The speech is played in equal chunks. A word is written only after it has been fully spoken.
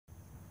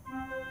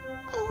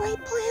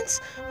Alright,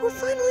 plants, we're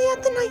finally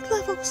at the night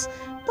levels,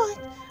 but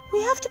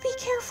we have to be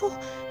careful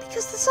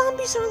because the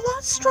zombies are a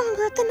lot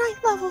stronger at the night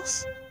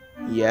levels.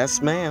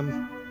 Yes,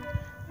 ma'am.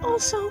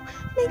 Also,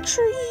 make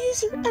sure you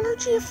use your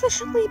energy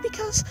efficiently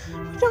because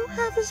we don't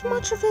have as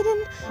much of it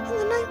in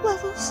the night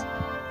levels.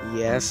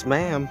 Yes,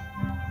 ma'am.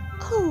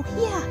 Oh,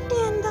 yeah,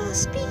 and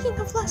speaking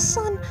of less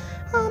sun,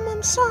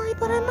 I'm sorry,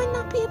 but I might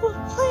not be able to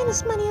plan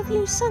as many of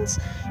you since,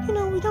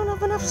 we don't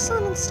have enough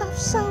sun and stuff,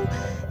 so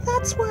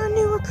that's where our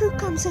new recruit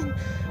comes in.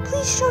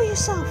 Please show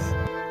yourself.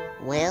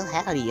 Well,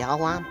 howdy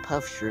y'all, I'm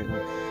Puffshroom.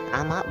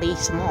 I might be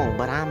small,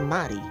 but I'm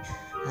mighty.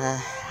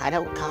 I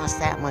don't cost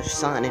that much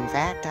sun. In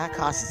fact, I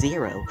cost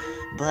 0.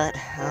 But,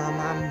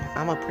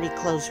 I'm a pretty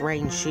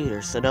close-range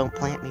shooter, so don't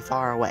plant me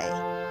far away.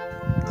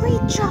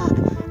 Great job.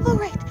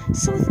 Alright,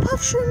 so with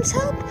Puffshroom's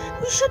help,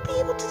 we should be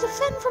able to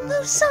defend from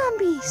those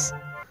zombies.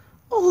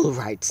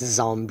 Alright,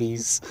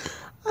 zombies.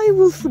 I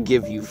will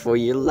forgive you for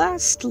your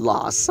last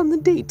loss on the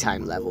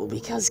daytime level,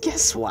 because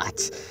guess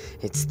what?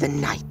 It's the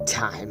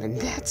nighttime, and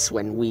that's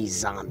when we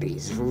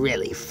zombies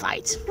really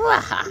fight.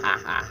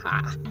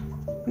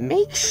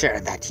 Make sure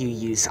that you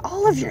use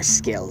all of your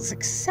skills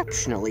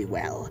exceptionally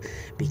well,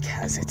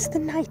 because it's the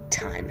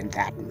nighttime, and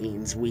that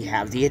means we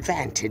have the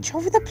advantage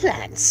over the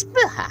plants.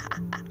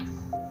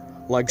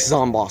 Like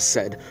Zomboss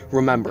said,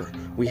 remember,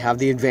 we have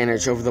the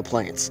advantage over the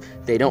plants.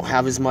 They don't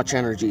have as much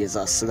energy as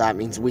us, so that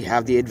means we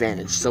have the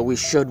advantage, so we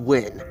should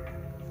win.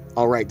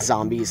 Alright,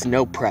 zombies,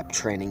 no prep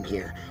training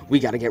here. We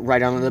gotta get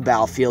right onto the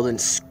battlefield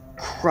and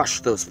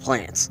crush those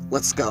plants.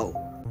 Let's go.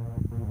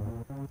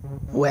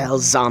 Well,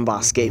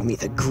 Zomboss gave me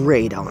the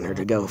great honor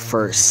to go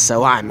first,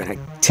 so I'm gonna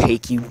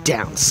take you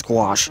down,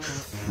 Squash.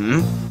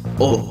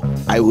 Oh,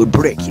 I will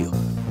break you.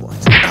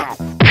 What? Ow,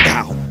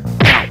 ow,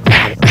 ow,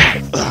 ow,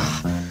 ow. Ugh.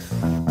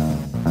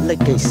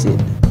 Like I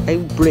said, I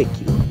will break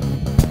you.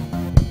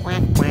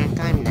 Quack, quack,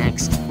 I'm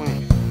next.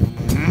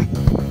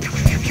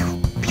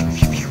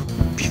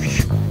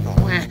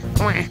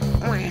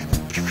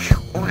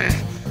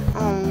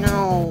 Oh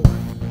no.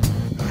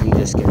 I'm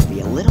just gonna be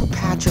a little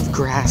patch of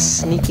grass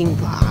sneaking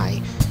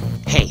by.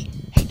 Hey,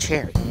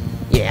 Cherry.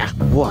 Yeah,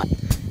 what?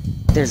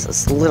 There's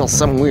this little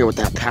something weird with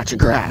that patch of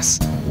grass.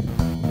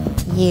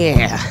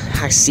 Yeah,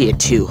 I see it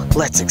too.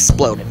 Let's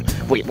explode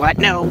it. Wait, what?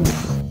 No!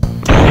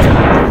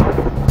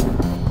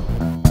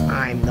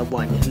 I'm the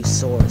one who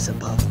soars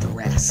above the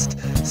rest.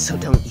 So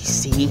don't you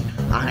see?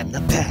 I'm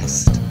the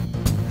best.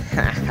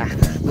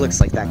 Looks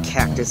like that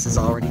cactus is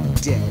already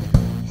dead.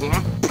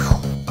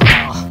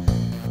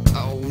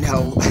 Oh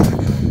no.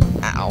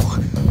 Ow.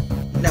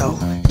 No,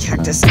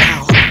 cactus,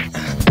 ow.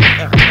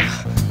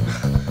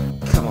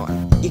 Come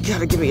on, you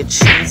gotta give me a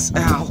chance,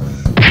 ow.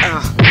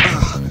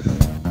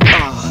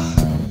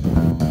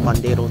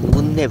 Bandero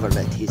will never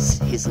let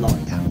his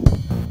lord down.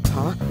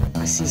 Huh?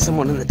 I see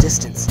someone in the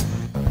distance.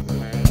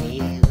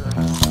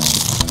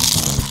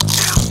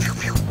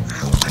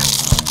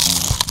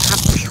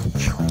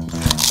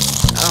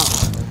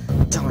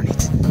 Oh, darn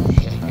it.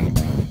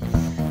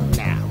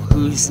 Now,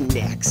 who's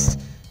next?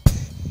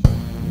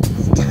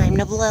 Time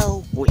to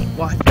blow. Wait,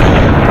 what?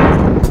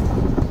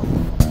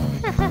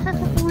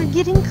 We're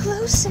getting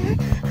closer.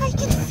 I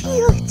can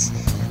feel it.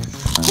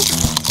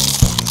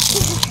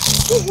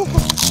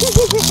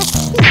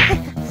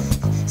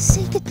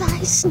 Say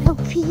goodbye, Snow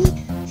Pea.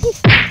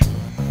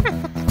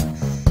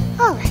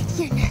 Alright,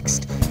 you're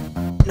next.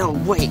 No,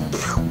 wait.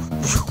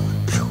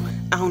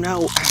 Oh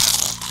no.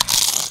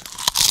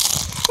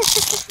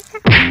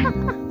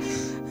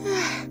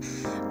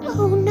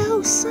 Oh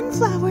no,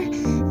 Sunflower.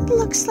 It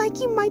looks like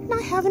you might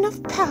not have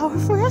enough power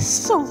for a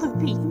solar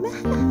beam.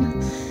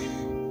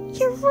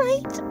 You're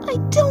right, I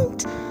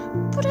don't.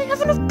 But I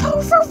have enough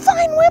power for a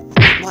Vine Whip.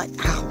 What?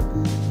 Ow.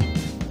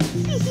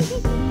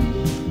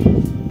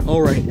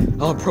 Alright,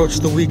 I'll approach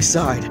the weak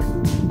side.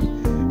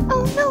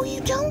 Oh no,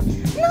 you don't.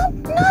 No,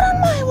 not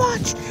on my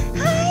watch.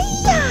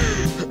 Hiya!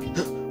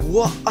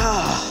 What? Oh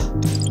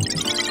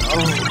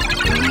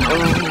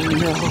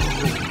no.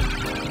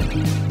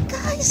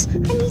 Guys, I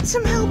need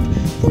some help.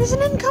 There's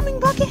an incoming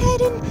bug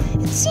ahead, and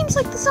it seems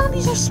like the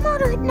zombies are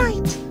smarter at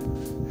night.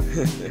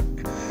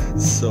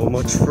 So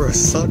much for a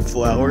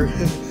sunflower.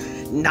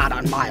 Not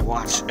on my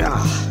watch.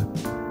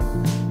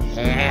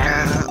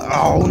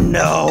 Oh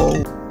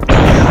no.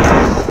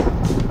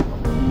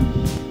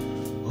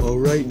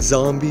 Alright,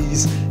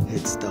 zombies,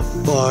 it's the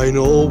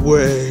final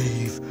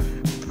wave.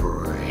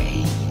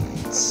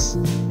 Brains.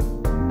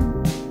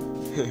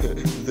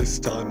 This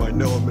time I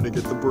know I'm gonna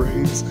get the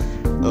brains.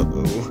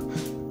 Uh-oh.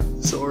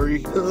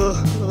 Sorry.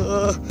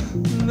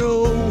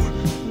 No,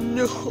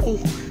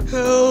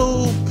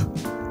 help!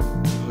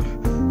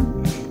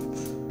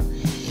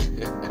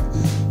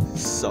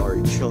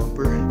 Sorry,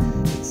 Chomper.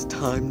 It's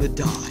time to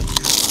die.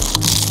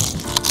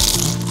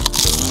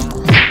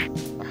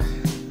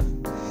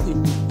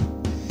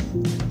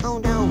 Oh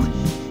no.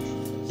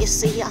 You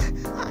see,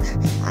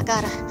 I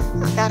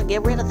gotta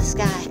get rid of this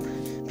guy.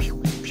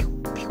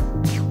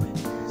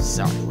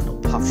 Sorry, little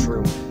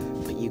Puffshroom,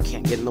 but you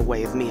can't get in the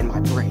way of me and my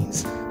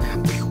brains.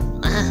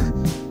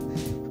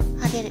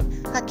 I did it.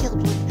 I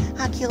killed one.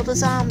 I killed a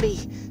zombie.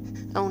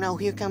 Oh no,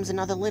 here comes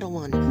another little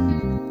one.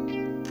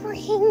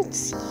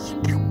 Brains.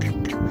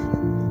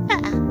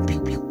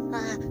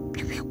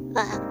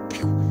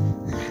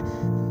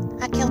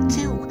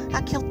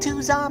 I killed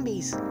two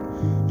zombies.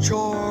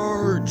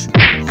 Charge!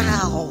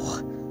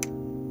 Ow.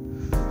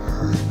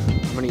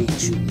 I'm gonna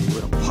eat you, you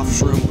little puff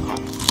shroom.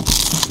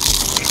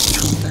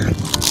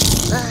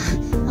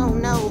 Oh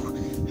no.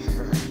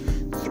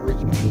 3,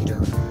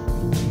 Peter.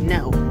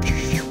 No.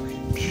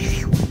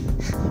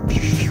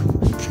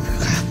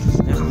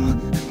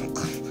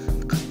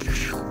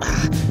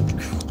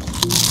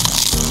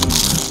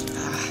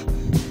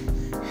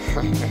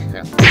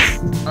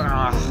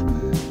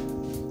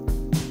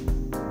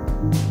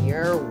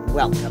 You're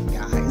welcome,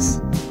 guys.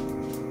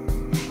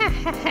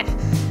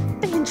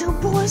 Banjo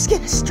Boy's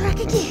gonna strike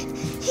again.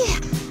 Yeah.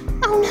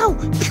 Oh no.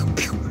 Pew,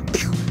 pew,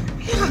 pew.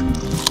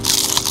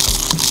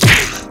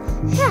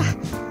 Yeah.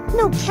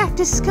 No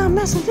cactus is gonna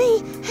mess with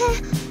me.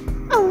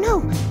 Oh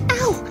no.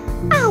 Ow.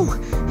 Ow.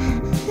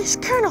 There's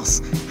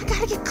kernels. I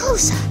gotta get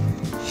closer.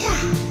 Yeah.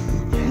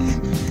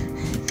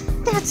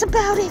 That's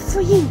about it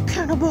for you,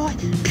 Colonel Boy.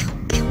 Pew,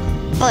 pew.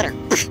 Butter.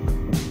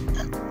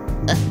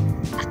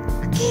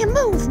 I can't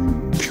move.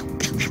 Pew,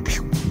 pew, pew,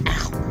 pew.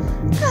 Ow.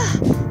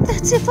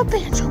 That's it for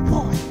Banjo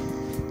Boy.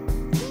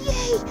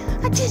 Yay!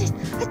 I did it!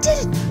 I did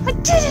it! I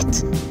did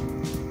it!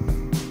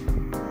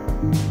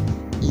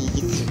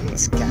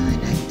 Ethan's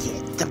gonna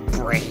get the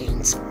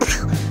brains.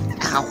 Pew.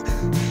 Ow.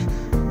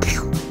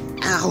 Pew.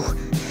 Ow.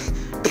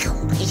 Pew.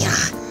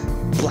 Yeah.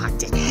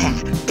 Blocked it. Ha.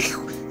 Pew.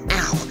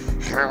 Ow.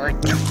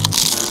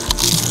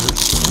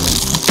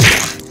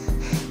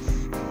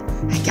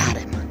 I got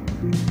him.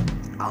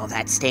 All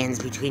that stands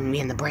between me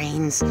and the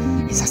brains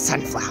is a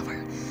sunflower.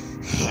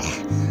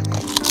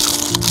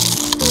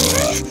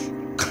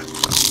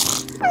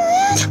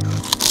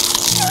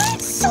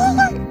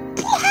 Solar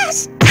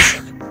blast! I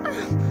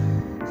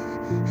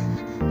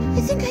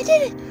think I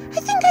did it! I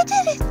think I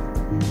did it!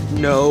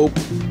 Nope.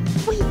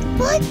 Wait,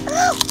 what?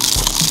 Ow!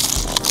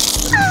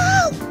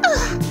 Ow!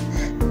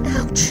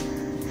 Ouch!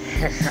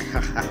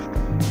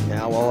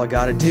 Now all I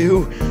gotta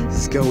do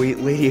is go eat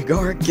Lady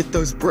Agar, get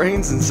those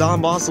brains, and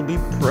Zomboss will be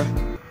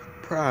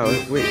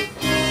proud. Wait,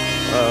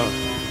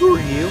 who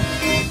are you?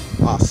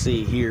 I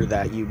see here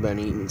that you've been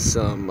eating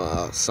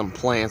some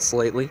plants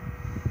lately.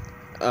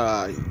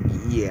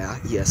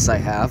 Yes I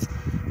have.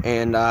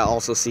 And I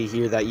also see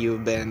here that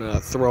you've been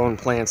throwing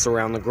plants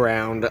around the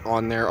ground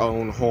on their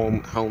own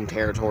home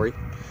territory.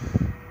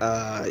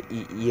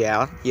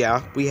 Yeah,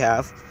 we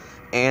have.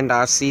 And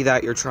I see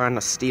that you're trying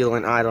to steal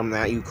an item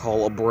that you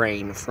call a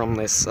brain from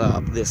this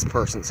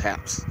person's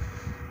house.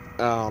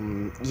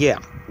 Yeah,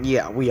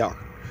 we are.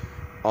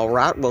 All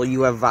right. Well,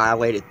 you have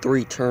violated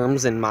 3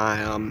 terms in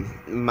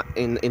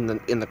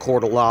in the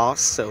court of law.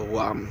 So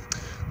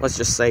let's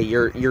just say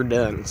you're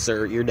done,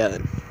 sir. You're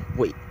done.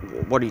 Wait,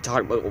 what are you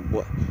talking about?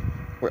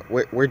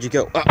 Where'd you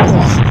go?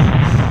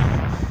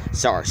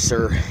 Sorry,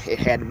 sir. It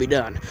had to be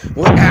done.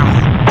 What?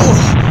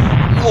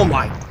 Ow! Oh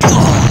my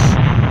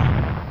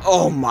God!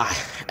 Oh my!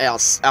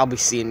 I'll be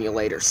seeing you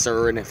later,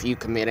 sir. And if you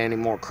commit any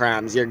more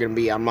crimes, you're gonna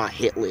be on my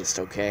hit list,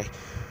 okay?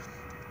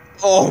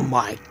 Oh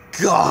my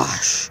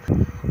gosh!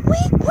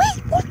 Wait,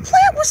 what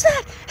plant was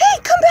that? Hey,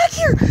 come back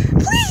here!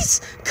 Please!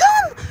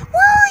 Come!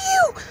 Where are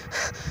you?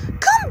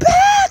 Come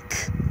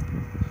back!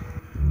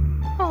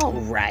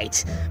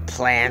 Alright,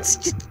 plants,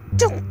 just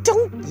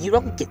you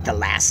don't get the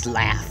last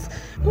laugh.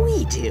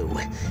 We do,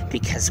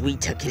 because we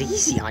took it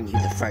easy on you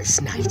the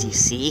first night, you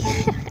see.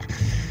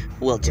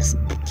 We'll just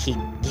keep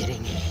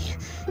getting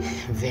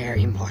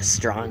very more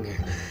stronger,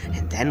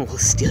 and then we'll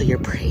steal your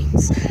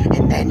brains,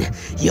 and then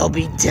you'll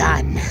be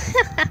done.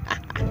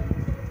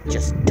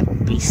 Just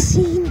don't be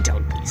seen,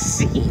 don't be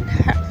seen.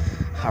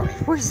 Alright,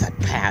 where's that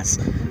Paz?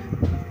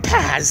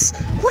 Paz,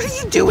 what are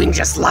you doing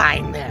just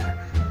lying there?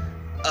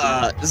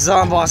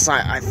 Zomboss,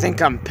 I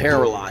think I'm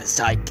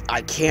paralyzed. I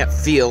can't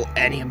feel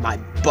any of my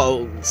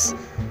bones.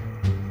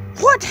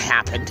 What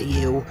happened to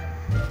you?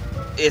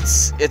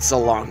 It's a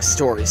long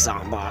story,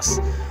 Zomboss.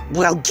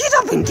 Well, get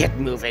up and get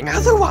moving,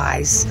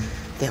 otherwise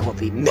there will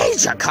be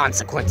major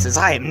consequences.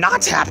 I am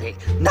not happy.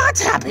 Not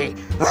happy.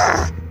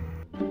 Urgh.